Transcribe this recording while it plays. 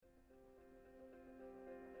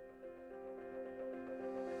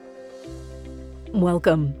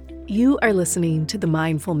Welcome. You are listening to the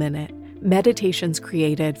Mindful Minute, meditations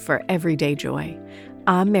created for everyday joy.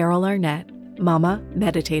 I'm Meryl Arnett, mama,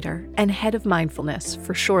 meditator, and head of mindfulness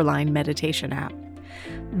for Shoreline Meditation app.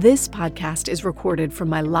 This podcast is recorded from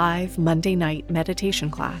my live Monday night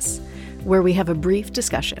meditation class, where we have a brief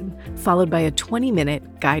discussion followed by a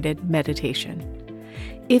 20-minute guided meditation.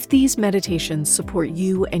 If these meditations support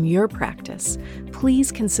you and your practice,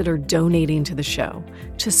 please consider donating to the show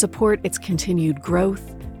to support its continued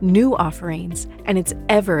growth, new offerings, and its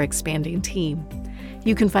ever-expanding team.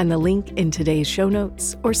 You can find the link in today's show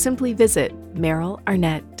notes or simply visit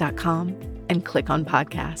merylarnett.com and click on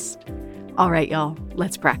podcast. All right, y'all,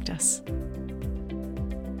 let's practice.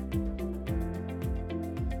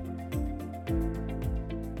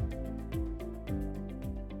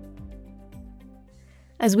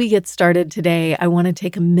 As we get started today, I want to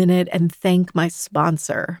take a minute and thank my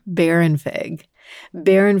sponsor, Baron Fig.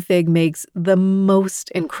 Baron Fig makes the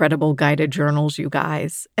most incredible guided journals, you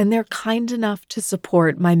guys, and they're kind enough to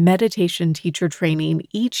support my meditation teacher training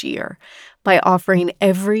each year by offering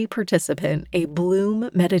every participant a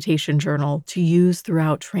Bloom meditation journal to use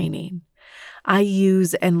throughout training. I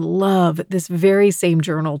use and love this very same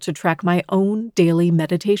journal to track my own daily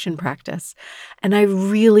meditation practice, and I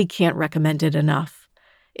really can't recommend it enough.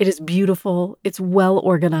 It is beautiful, it's well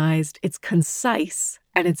organized, it's concise,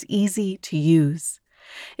 and it's easy to use.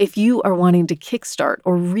 If you are wanting to kickstart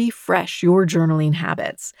or refresh your journaling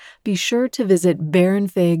habits, be sure to visit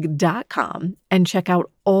baronfig.com and check out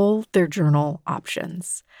all their journal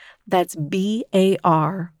options. That's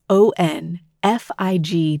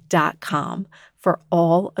baronfig.com for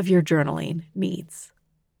all of your journaling needs.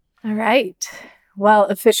 All right. Well,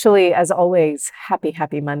 officially, as always, happy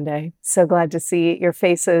Monday. So glad to see your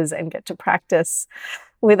faces and get to practice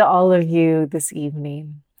with all of you this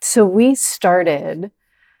evening. So we started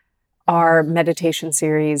our meditation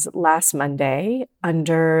series last Monday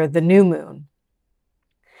under the new moon.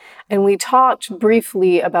 And we talked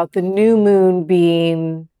briefly about the new moon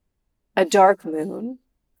being a dark moon,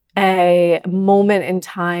 a moment in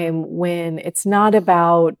time when it's not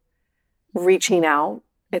about reaching out.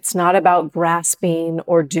 It's not about grasping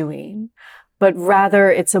or doing, but rather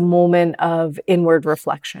it's a moment of inward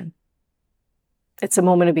reflection. It's a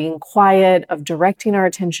moment of being quiet, of directing our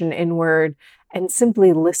attention inward, and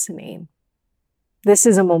simply listening. This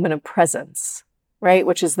is a moment of presence, right?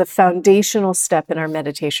 Which is the foundational step in our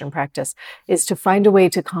meditation practice, is to find a way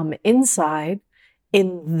to come inside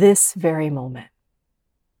in this very moment.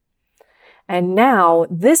 And now,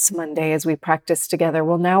 this Monday, as we practice together,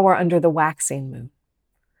 now we're under the waxing moon.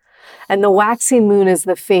 And the waxing moon is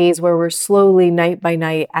the phase where we're slowly, night by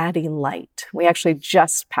night, adding light. We actually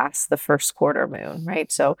just passed the first quarter moon,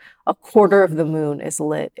 right? So a quarter of the moon is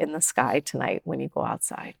lit in the sky tonight when you go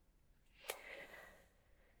outside.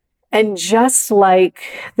 And just like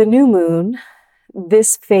the new moon,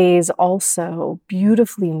 this phase also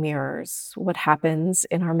beautifully mirrors what happens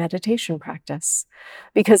in our meditation practice.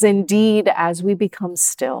 Because indeed, as we become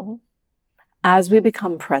still, as we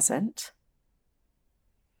become present,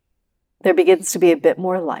 there begins to be a bit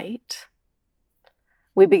more light.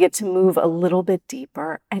 We begin to move a little bit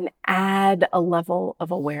deeper and add a level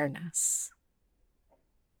of awareness.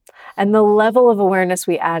 And the level of awareness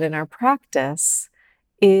we add in our practice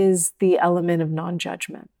is the element of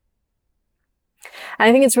non-judgment. And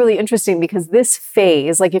I think it's really interesting because this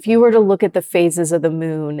phase, like if you were to look at the phases of the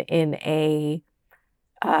moon in a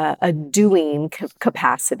doing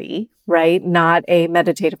capacity, right? Not a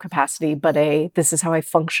meditative capacity, but this is how I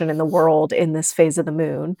function in the world in this phase of the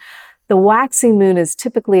moon. The waxing moon is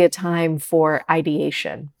typically a time for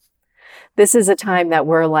ideation. This is a time that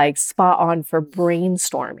we're like spot on for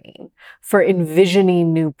brainstorming, for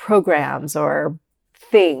envisioning new programs or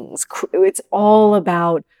things. It's all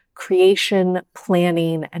about creation,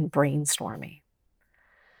 planning, and brainstorming.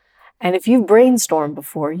 And if you've brainstormed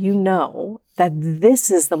before, you know that this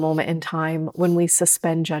is the moment in time when we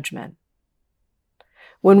suspend judgment.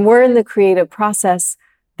 When we're in the creative process,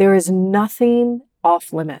 there is nothing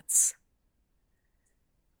off limits,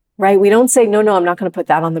 right? We don't say, no, I'm not going to put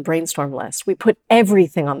that on the brainstorm list. We put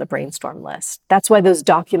everything on the brainstorm list. That's why those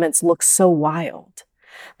documents look so wild.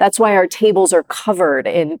 That's why our tables are covered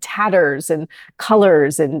in tatters and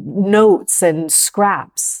colors and notes and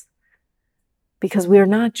scraps. Because we are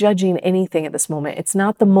not judging anything at this moment. It's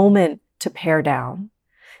not the moment to pare down.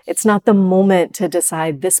 It's not the moment to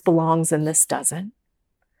decide this belongs and this doesn't.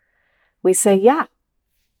 We say, yeah,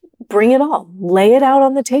 bring it all. Lay it out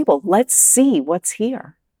on the table. Let's see what's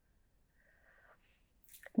here.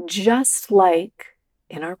 Just like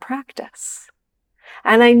in our practice.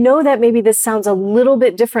 And I know that maybe this sounds a little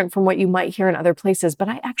bit different from what you might hear in other places, but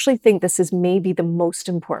I actually think this is maybe the most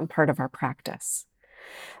important part of our practice.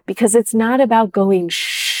 Because it's not about going,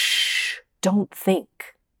 shh, don't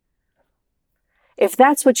think. If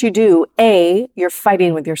that's what you do, A, you're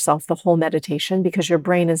fighting with yourself the whole meditation because your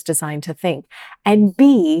brain is designed to think. And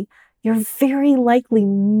B, you're very likely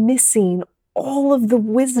missing all of the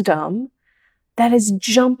wisdom that is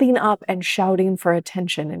jumping up and shouting for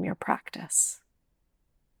attention in your practice.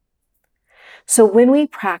 So when we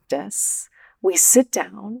practice, we sit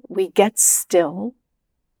down, we get still,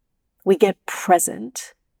 we get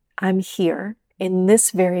present. I'm here in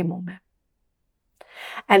this very moment.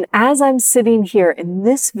 And as I'm sitting here in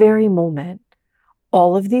this very moment,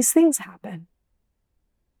 all of these things happen.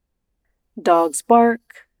 Dogs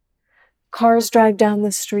bark, cars drive down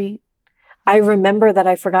the street. I remember that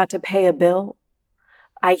I forgot to pay a bill.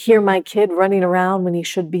 I hear my kid running around when he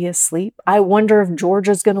should be asleep. I wonder if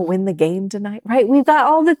Georgia's going to win the game tonight, right? We've got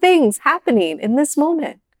all the things happening in this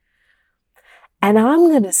moment. And I'm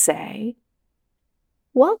going to say,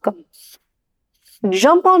 welcome.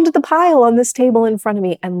 Jump onto the pile on this table in front of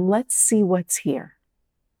me and let's see what's here.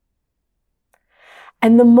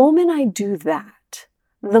 And the moment I do that,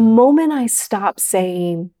 the moment I stop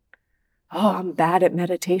saying, oh, I'm bad at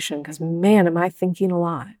meditation because, man, am I thinking a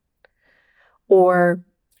lot? Or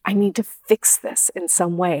I need to fix this in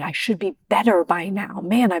some way. I should be better by now.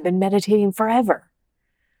 Man, I've been meditating forever.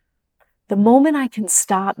 The moment I can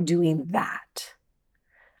stop doing that,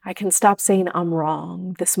 I can stop saying I'm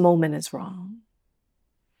wrong. This moment is wrong.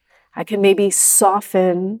 I can maybe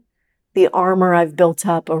soften the armor I've built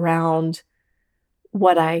up around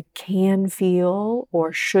what I can feel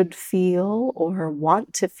or should feel or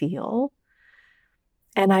want to feel.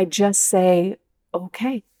 And I just say,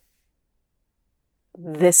 okay,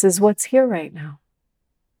 this is what's here right now.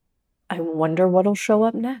 I wonder what'll show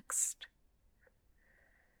up next.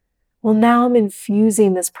 Well, now I'm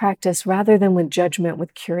infusing this practice rather than with judgment,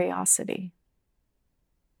 with curiosity.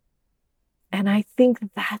 And I think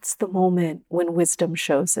that's the moment when wisdom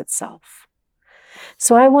shows itself.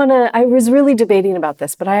 So I was really debating about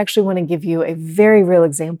this, but I actually want to give you a very real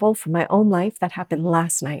example from my own life that happened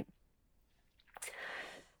last night.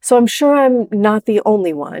 So I'm sure I'm not the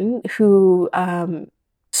only one who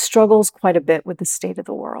struggles quite a bit with the state of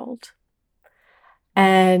the world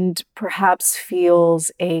and perhaps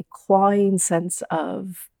feels a clawing sense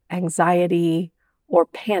of anxiety or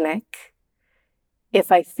panic if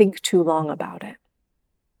I think too long about it.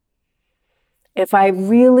 If I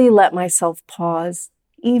really let myself pause,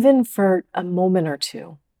 even for a moment or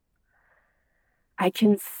two, I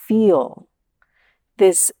can feel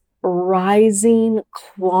this rising,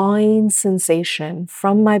 clawing sensation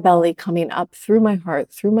from my belly coming up through my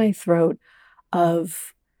heart, through my throat,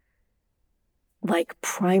 of like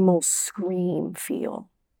primal scream feel.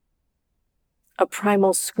 A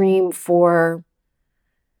primal scream for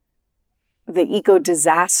the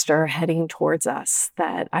eco-disaster heading towards us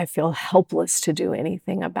that I feel helpless to do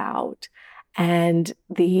anything about, and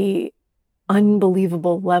the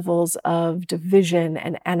unbelievable levels of division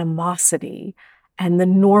and animosity and the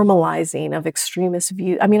normalizing of extremist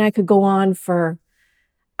views. I mean, I could go on for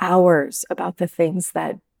hours about the things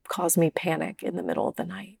that cause me panic in the middle of the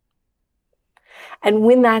night. And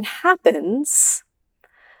when that happens,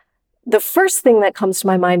 the first thing that comes to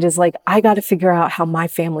my mind is like, I got to figure out how my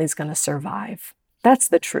family's going to survive. That's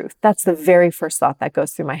the truth. That's the very first thought that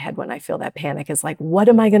goes through my head when I feel that panic is like, what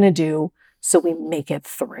am I going to do so we make it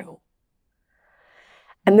through?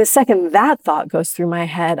 And the second that thought goes through my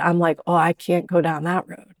head, I'm like, oh, I can't go down that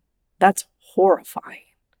road. That's horrifying.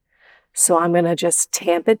 So I'm going to just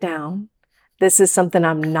tamp it down. This is something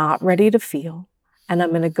I'm not ready to feel, and I'm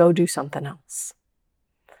going to go do something else.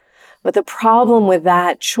 But the problem with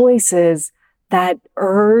that choice is that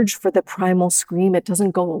urge for the primal scream, it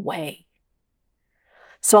doesn't go away.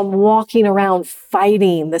 So I'm walking around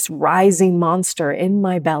fighting this rising monster in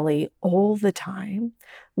my belly all the time,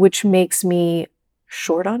 which makes me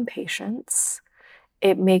short on patience.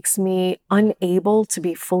 It makes me unable to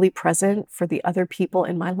be fully present for the other people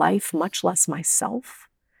in my life, much less myself.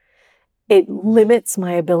 It limits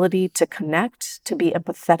my ability to connect, to be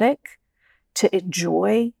empathetic, to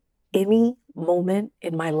enjoy any moment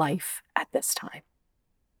in my life at this time.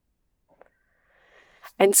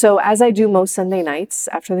 And so as I do most Sunday nights,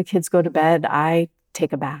 after the kids go to bed, I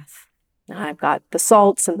take a bath. And I've got the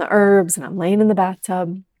salts and the herbs, and I'm laying in the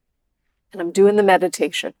bathtub, and I'm doing the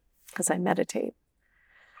meditation, because I meditate.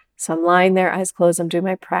 So I'm lying there, eyes closed, I'm doing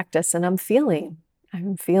my practice, and I'm feeling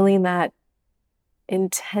that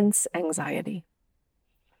intense anxiety.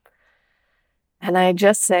 And I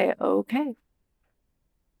just say, okay,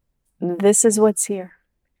 This is what's here.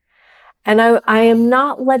 And I am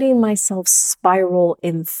not letting myself spiral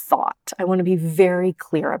in thought. I want to be very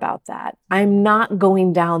clear about that. I'm not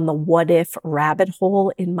going down the what if rabbit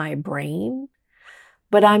hole in my brain,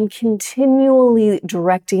 but I'm continually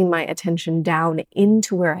directing my attention down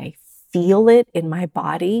into where I feel it in my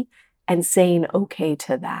body and saying okay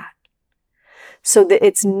to that. So that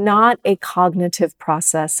it's not a cognitive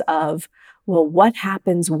process of, well, what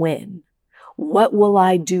happens when? What will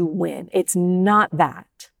I do when? It's not that.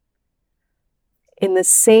 In the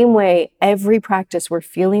same way, every practice, we're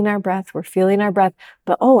feeling our breath,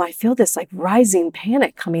 but oh, I feel this like rising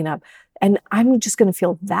panic coming up. And I'm just going to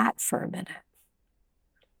feel that for a minute.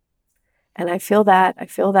 And I feel that.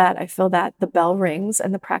 The bell rings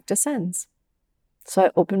and the practice ends. So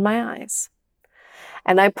I open my eyes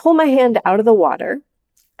and I pull my hand out of the water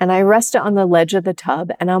and I rest it on the ledge of the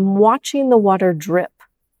tub and I'm watching the water drip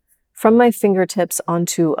from my fingertips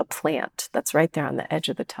onto a plant that's right there on the edge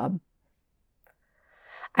of the tub.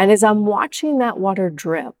 And as I'm watching that water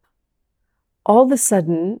drip, all of a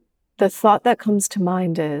sudden, the thought that comes to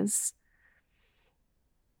mind is,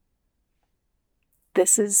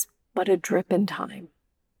 this is but a drip in time.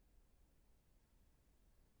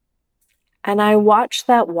 And I watch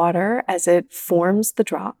that water as it forms the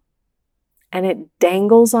drop, and it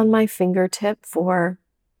dangles on my fingertip for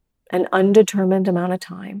an undetermined amount of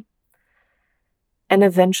time. And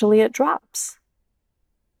eventually it drops.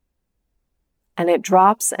 And it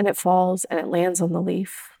drops and it falls and it lands on the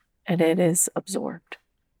leaf and it is absorbed.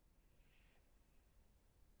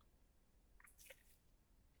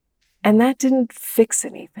 And that didn't fix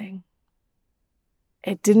anything.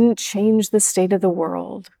 It didn't change the state of the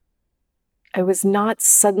world. I was not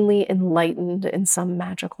suddenly enlightened in some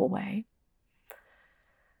magical way.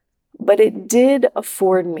 But it did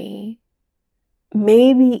afford me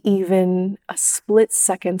maybe even a split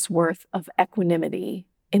second's worth of equanimity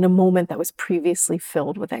in a moment that was previously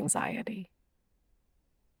filled with anxiety.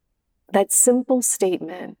 That simple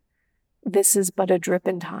statement, this is but a drip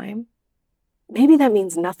in time, maybe that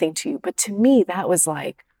means nothing to you, but to me, that was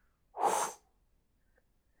like, whew.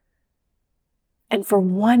 And for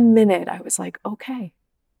 1 minute, I was like, okay,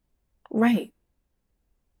 right.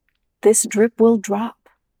 This drip will drop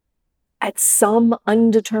at some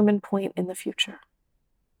undetermined point in the future.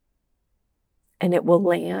 And it will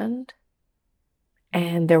land,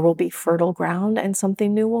 and there will be fertile ground, and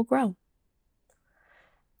something new will grow.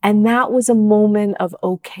 And that was a moment of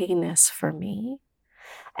okayness for me.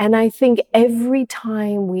 And I think every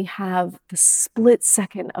time we have the split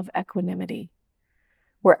second of equanimity,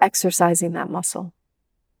 we're exercising that muscle.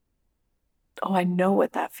 Oh, I know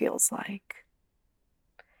what that feels like.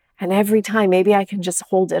 And every time, maybe I can just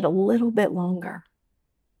hold it a little bit longer.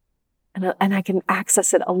 And I can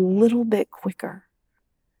access it a little bit quicker.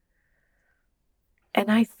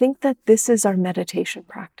 And I think that this is our meditation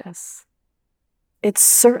practice. It's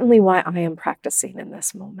certainly why I am practicing in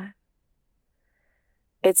this moment.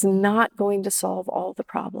 It's not going to solve all the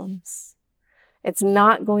problems. It's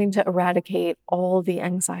not going to eradicate all the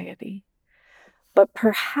anxiety. But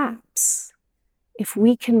perhaps if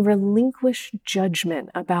we can relinquish judgment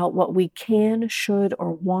about what we can, should,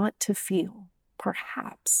 or want to feel,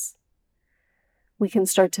 perhaps we can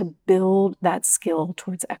start to build that skill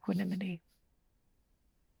towards equanimity.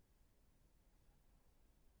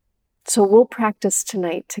 So we'll practice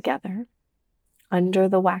tonight together under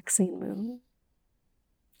the waxing moon.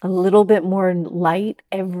 A little bit more light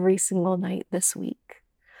every single night this week.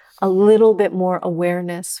 A little bit more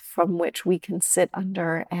awareness from which we can sit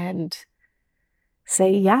under and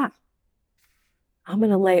say, yeah, I'm going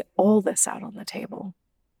to lay all this out on the table.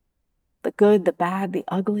 The good, the bad, the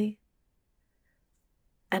ugly.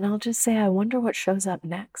 And I'll just say, I wonder what shows up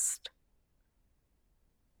next.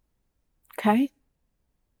 Okay?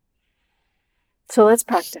 So let's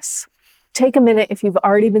practice. Take a minute if you've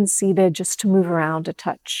already been seated just to move around a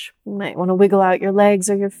touch. You might want to wiggle out your legs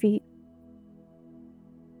or your feet.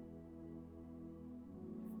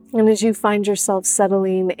 And as you find yourself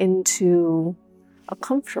settling into a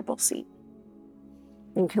comfortable seat,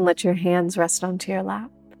 you can let your hands rest onto your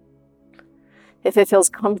lap. If it feels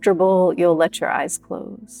comfortable, you'll let your eyes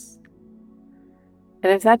close.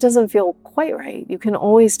 And if that doesn't feel quite right, you can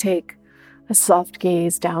always take a soft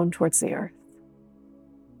gaze down towards the earth.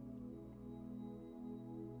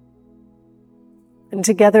 And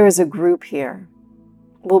together as a group here,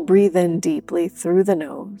 we'll breathe in deeply through the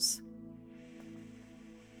nose.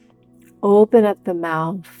 Open up the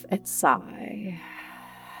mouth and sigh.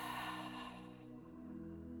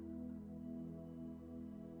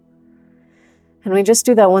 And we just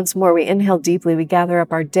do that once more. We inhale deeply. We gather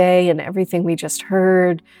up our day and everything we just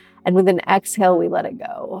heard. And with an exhale, we let it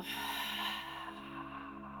go.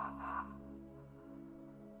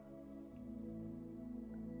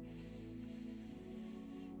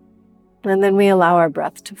 And then we allow our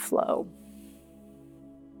breath to flow.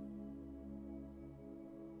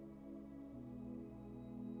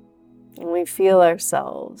 And we feel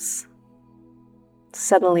ourselves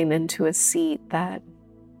settling into a seat that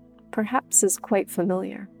perhaps is quite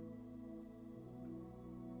familiar.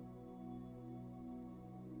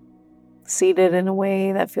 Seated in a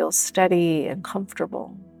way that feels steady and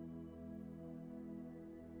comfortable.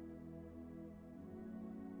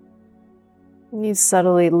 And you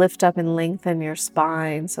subtly lift up and lengthen your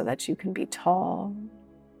spine so that you can be tall.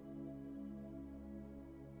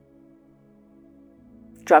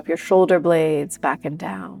 Drop your shoulder blades back and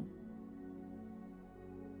down.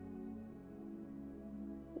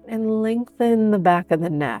 And lengthen the back of the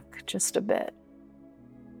neck just a bit.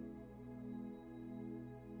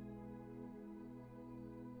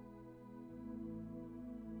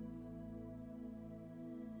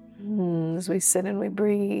 As we sit and we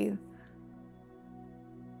breathe,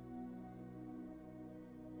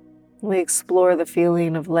 we explore the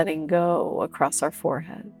feeling of letting go across our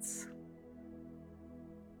foreheads.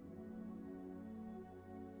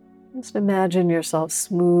 Just imagine yourself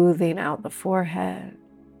smoothing out the forehead,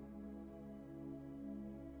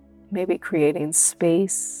 maybe creating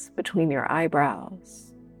space between your eyebrows.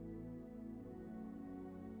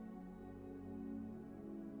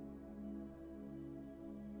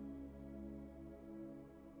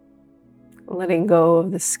 Letting go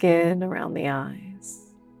of the skin around the eyes.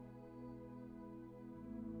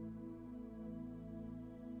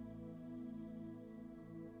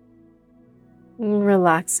 And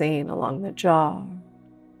relaxing along the jaw.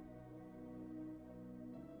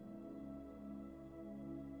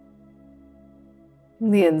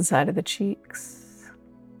 And the inside of the cheeks.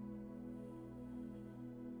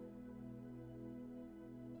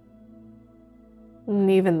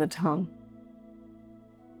 And even the tongue.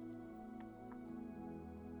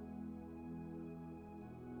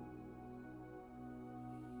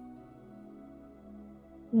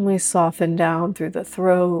 And we soften down through the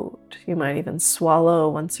throat. You might even swallow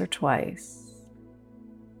once or twice.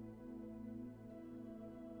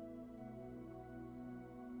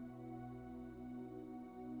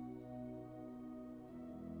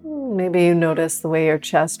 Maybe you notice the way your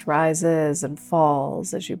chest rises and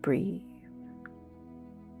falls as you breathe.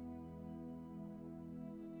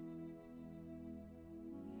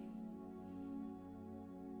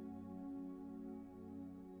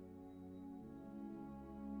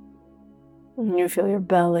 And you feel your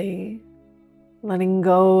belly, letting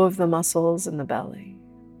go of the muscles in the belly.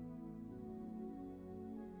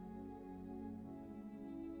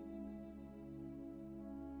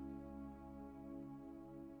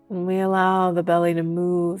 And we allow the belly to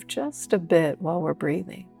move just a bit while we're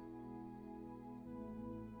breathing.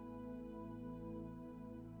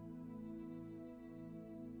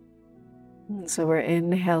 And so we're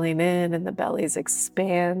inhaling in and the belly's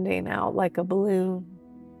expanding out like a balloon.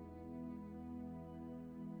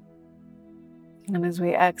 And as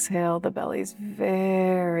we exhale, the belly's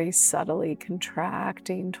very subtly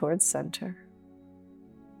contracting towards center.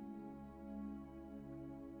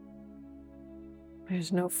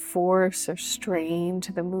 There's no force or strain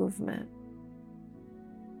to the movement.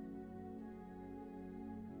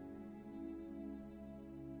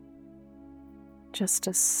 Just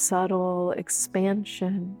a subtle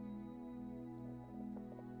expansion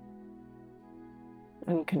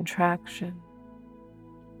and contraction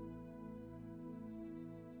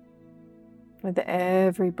with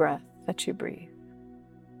every breath that you breathe.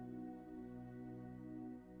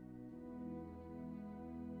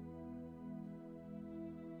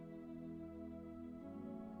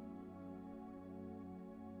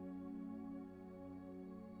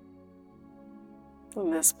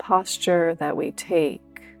 And this posture that we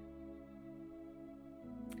take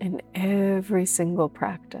in every single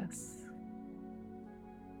practice.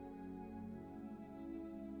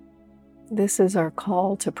 This is our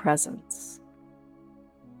call to presence.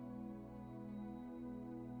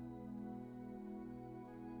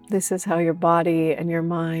 This is how your body and your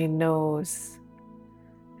mind knows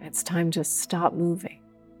it's time to stop moving,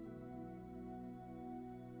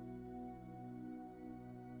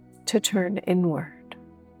 to turn inward.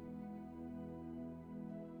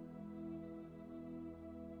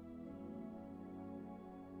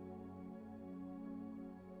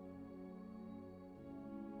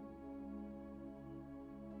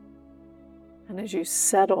 And as you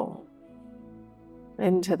settle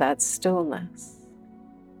into that stillness,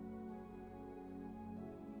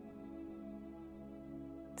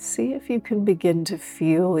 See if you can begin to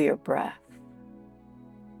feel your breath.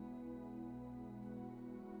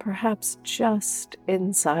 Perhaps just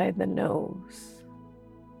inside the nose.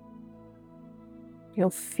 You'll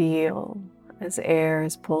feel as air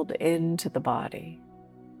is pulled into the body.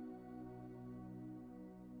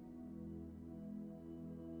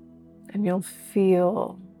 And you'll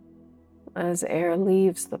feel as air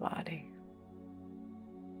leaves the body.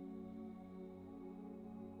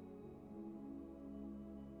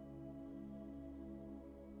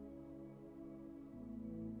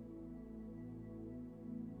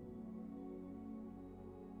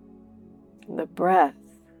 The breath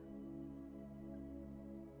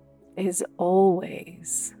is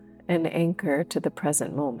always an anchor to the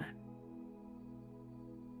present moment.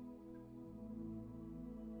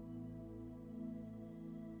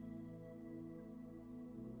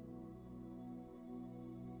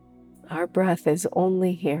 Our breath is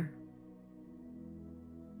only here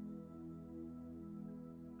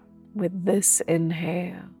with this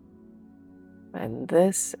inhale and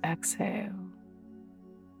this exhale.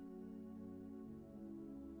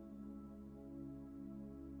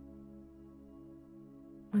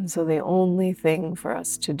 And so the only thing for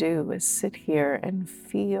us to do is sit here and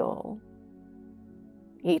feel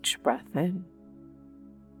each breath in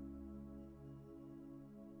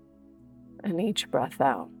and each breath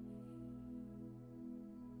out.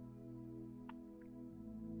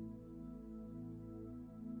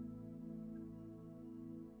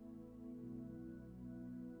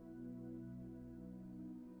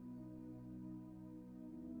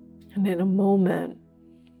 And in a moment,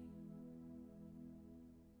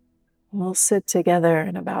 we'll sit together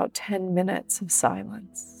in about 10 minutes of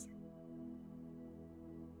silence.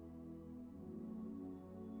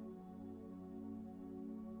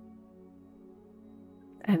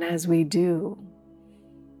 And as we do,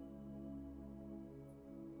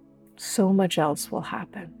 so much else will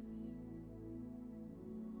happen.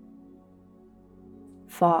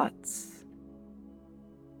 Thoughts,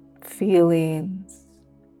 feelings,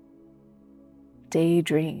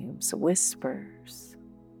 daydreams, whispers.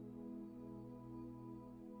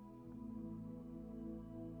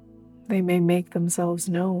 They may make themselves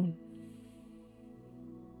known.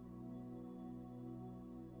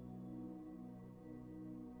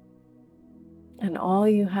 And all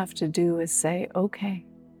you have to do is say, okay,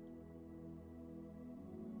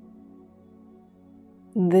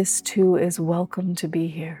 this too is welcome to be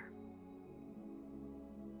here.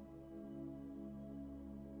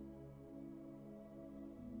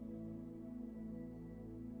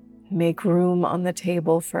 Make room on the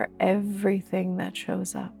table for everything that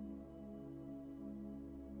shows up.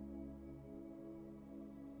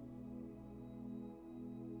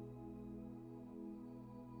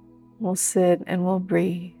 We'll sit and we'll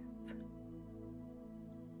breathe.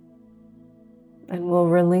 And we'll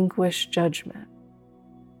relinquish judgment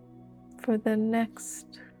for the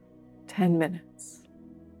next 10 minutes.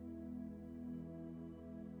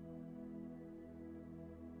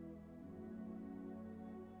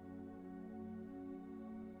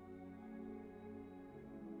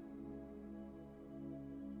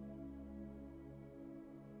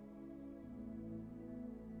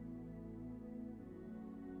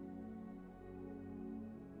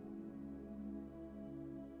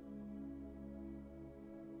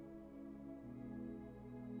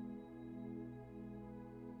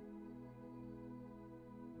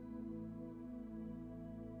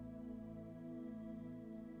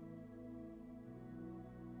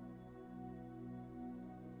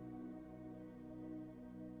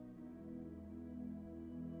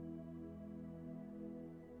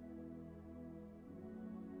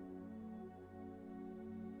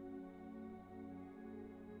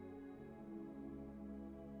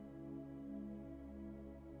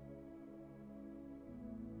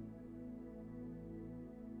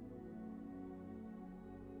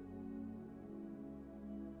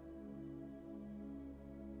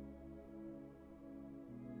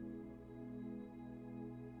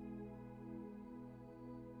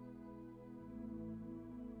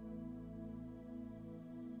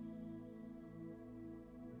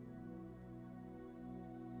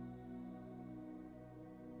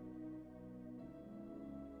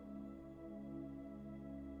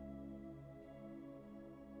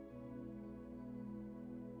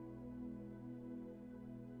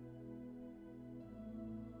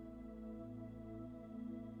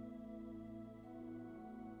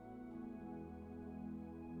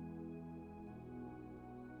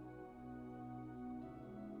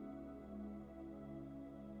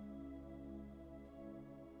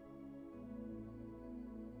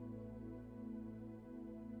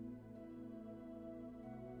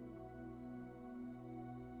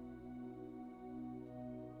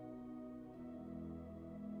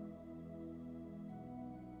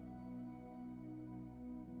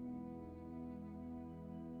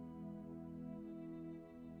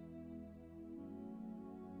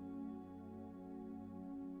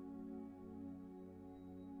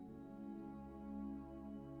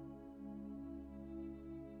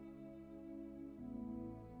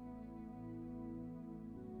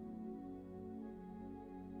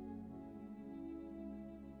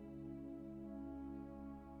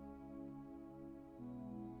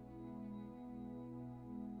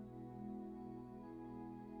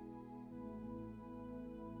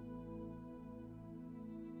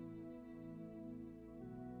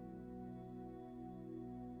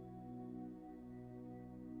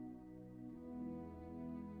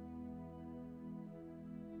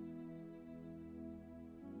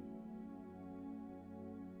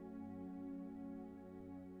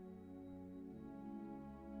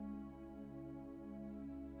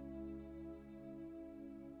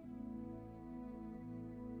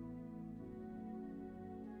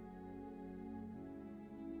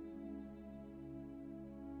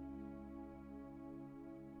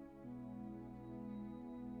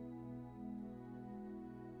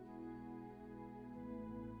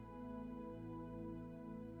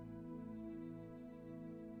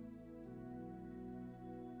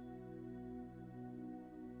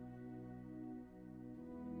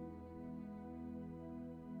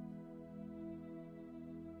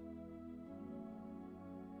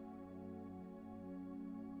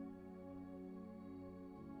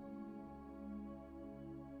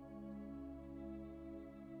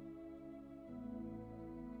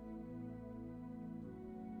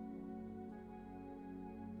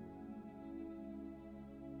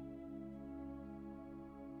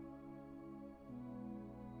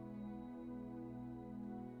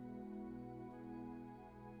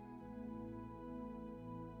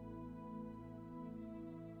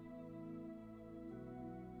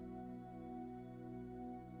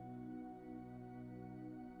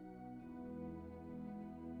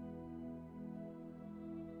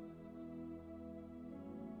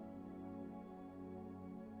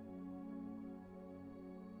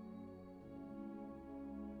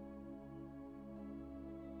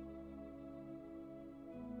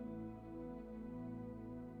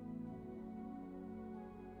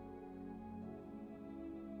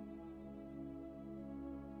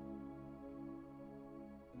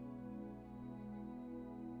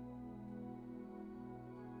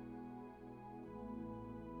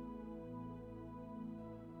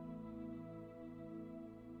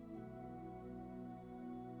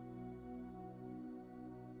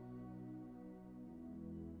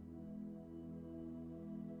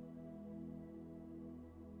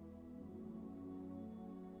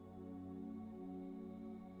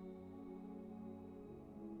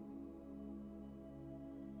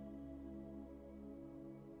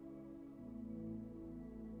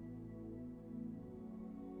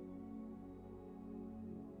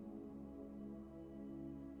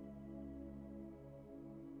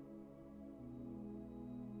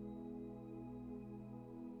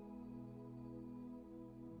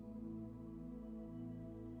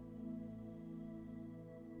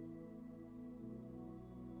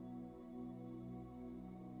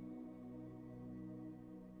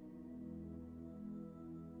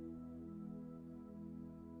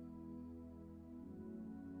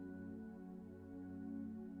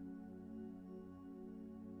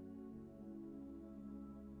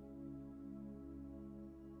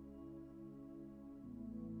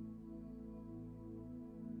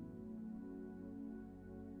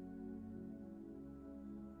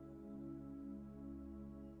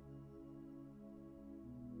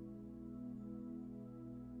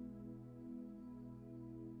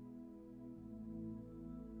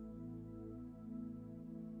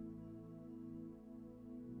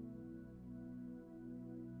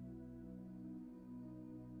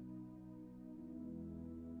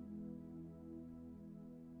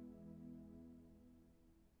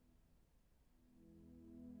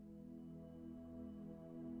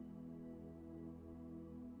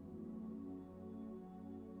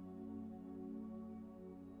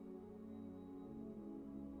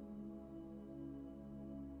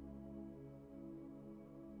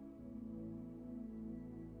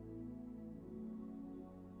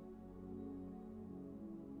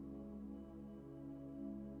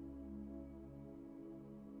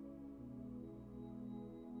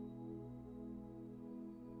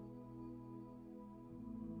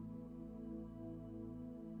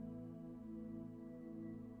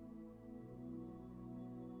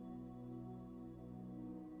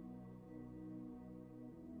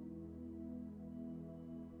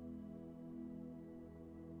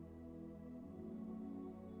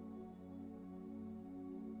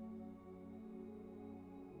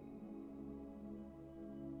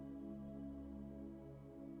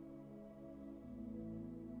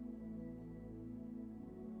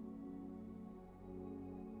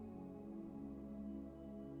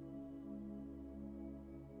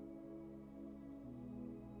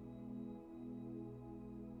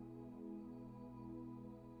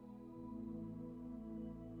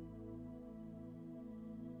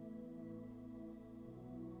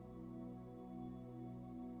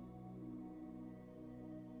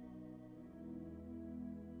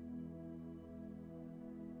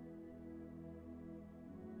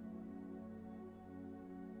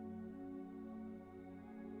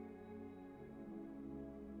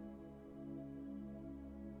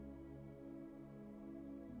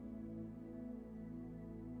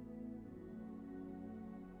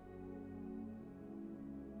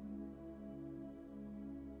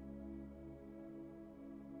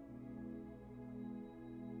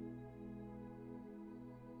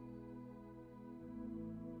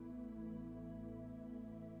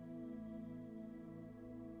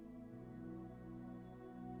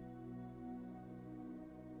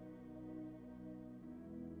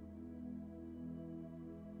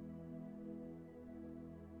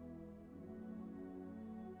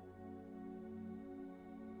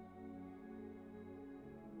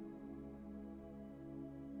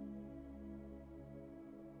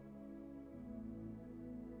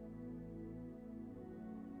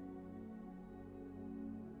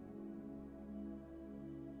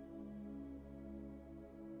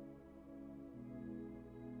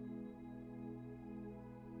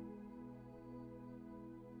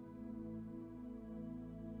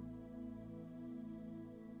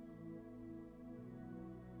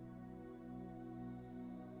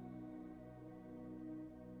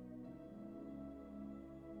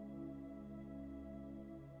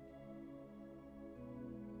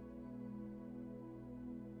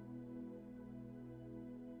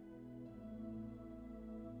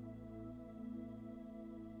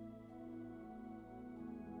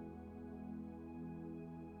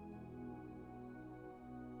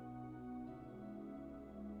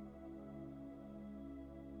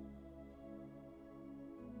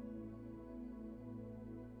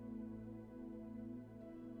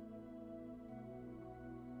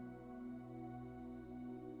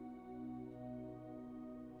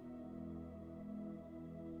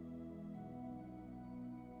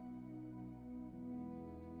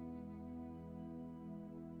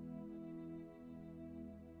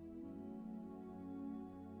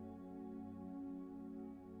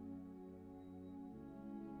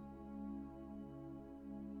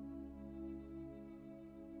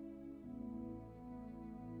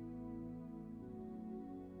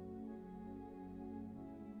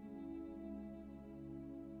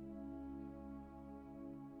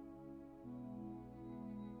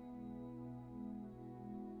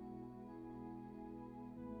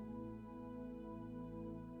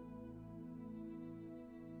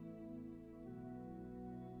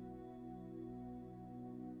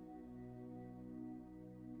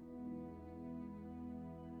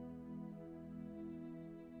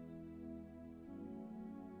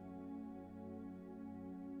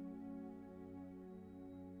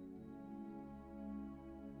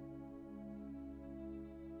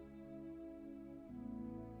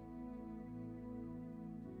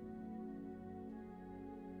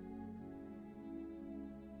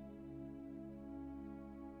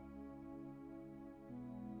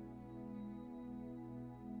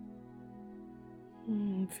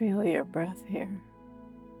 Feel your breath here.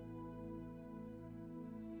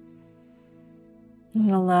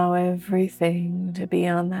 And allow everything to be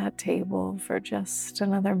on that table for just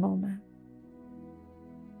another moment.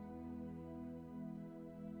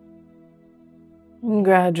 And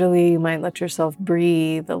gradually, you might let yourself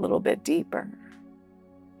breathe a little bit deeper.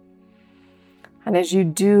 And as you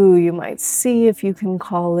do, you might see if you can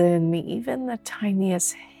call in even the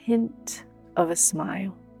tiniest hint of a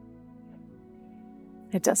smile.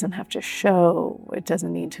 It doesn't have to show. It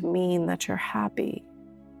doesn't need to mean that you're happy.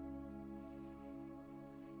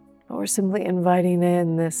 But we're simply inviting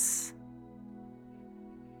in this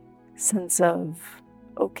sense of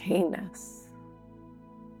okayness.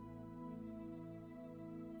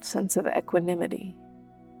 Sense of equanimity.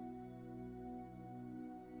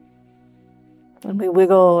 And we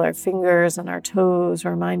wiggle our fingers and our toes,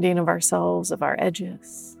 reminding of ourselves of our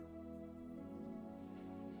edges.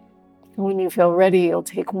 And when you feel ready, you'll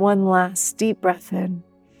take one last deep breath in,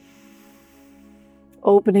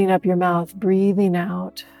 opening up your mouth, breathing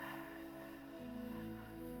out.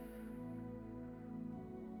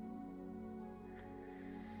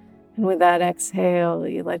 And with that exhale,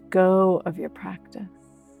 you let go of your practice.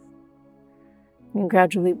 And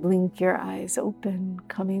gradually blink your eyes open,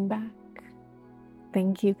 coming back.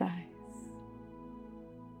 Thank you, guys.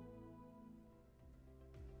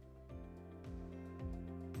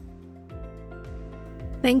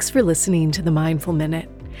 Thanks for listening to the Mindful Minute.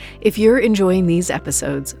 If you're enjoying these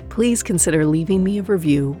episodes, please consider leaving me a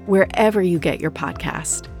review wherever you get your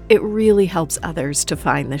podcast. It really helps others to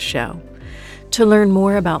find this show. To learn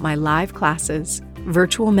more about my live classes,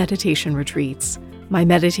 virtual meditation retreats, my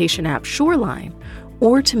meditation app Shoreline,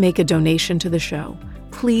 or to make a donation to the show,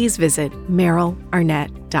 please visit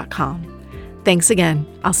merylarnett.com. Thanks again.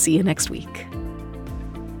 I'll see you next week.